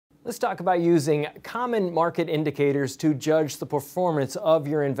Let's talk about using common market indicators to judge the performance of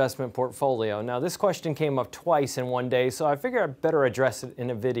your investment portfolio. Now, this question came up twice in one day, so I figured I'd better address it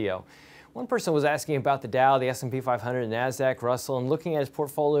in a video. One person was asking about the Dow, the S&P 500, NASDAQ, Russell, and looking at his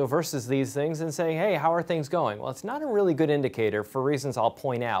portfolio versus these things and saying, hey, how are things going? Well, it's not a really good indicator for reasons I'll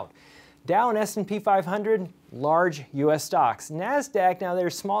point out. Dow and S&P 500, large U.S. stocks. NASDAQ, now they're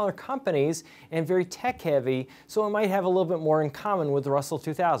smaller companies and very tech-heavy, so it might have a little bit more in common with the Russell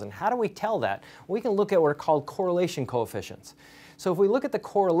 2000. How do we tell that? We can look at what are called correlation coefficients. So if we look at the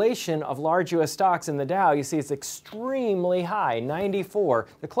correlation of large U.S. stocks in the Dow, you see it's extremely high, 94.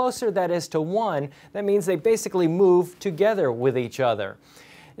 The closer that is to 1, that means they basically move together with each other.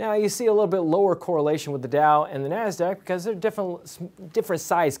 Now you see a little bit lower correlation with the Dow and the NASDAQ because they're different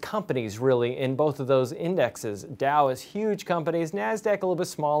size companies really in both of those indexes. Dow is huge companies, NASDAQ a little bit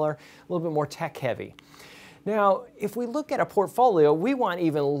smaller, a little bit more tech heavy. Now, if we look at a portfolio, we want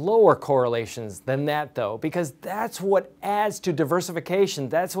even lower correlations than that though, because that's what adds to diversification.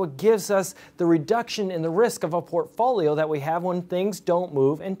 That's what gives us the reduction in the risk of a portfolio that we have when things don't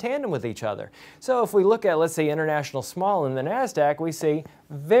move in tandem with each other. So if we look at, let's say, international small in the NASDAQ, we see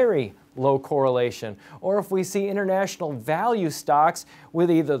very low correlation. Or if we see international value stocks with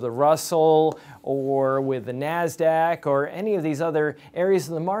either the Russell or with the NASDAQ or any of these other areas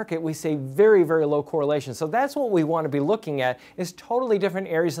of the market, we see very, very low correlation. So that's what we want to be looking at, is totally different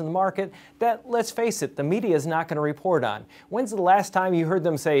areas in the market that, let's face it, the media is not going to report on. When's the last time you heard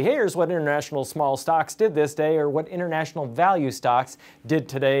them say, hey, here's what international small stocks did this day or what international value stocks did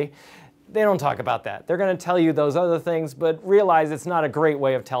today? They don't talk about that. They're going to tell you those other things, but realize it's not a great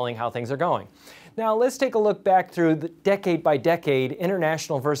way of telling how things are going. Now let's take a look back through the decade by decade,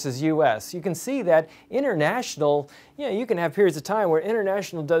 international versus U.S. You can see that international, you can have periods of time where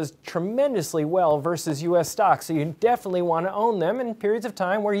international does tremendously well versus U.S. stocks, so you definitely want to own them, and periods of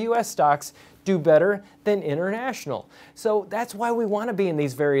time where U.S. stocks do better than international. So that's why we want to be in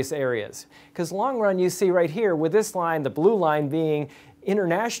these various areas. Because long run, you see right here with this line, the blue line being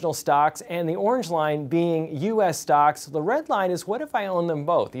international stocks and the orange line being U.S. stocks. The red line is what if I own them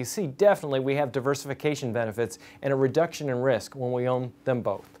both? You see definitely we have diversification benefits and a reduction in risk when we own them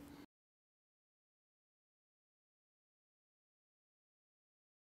both.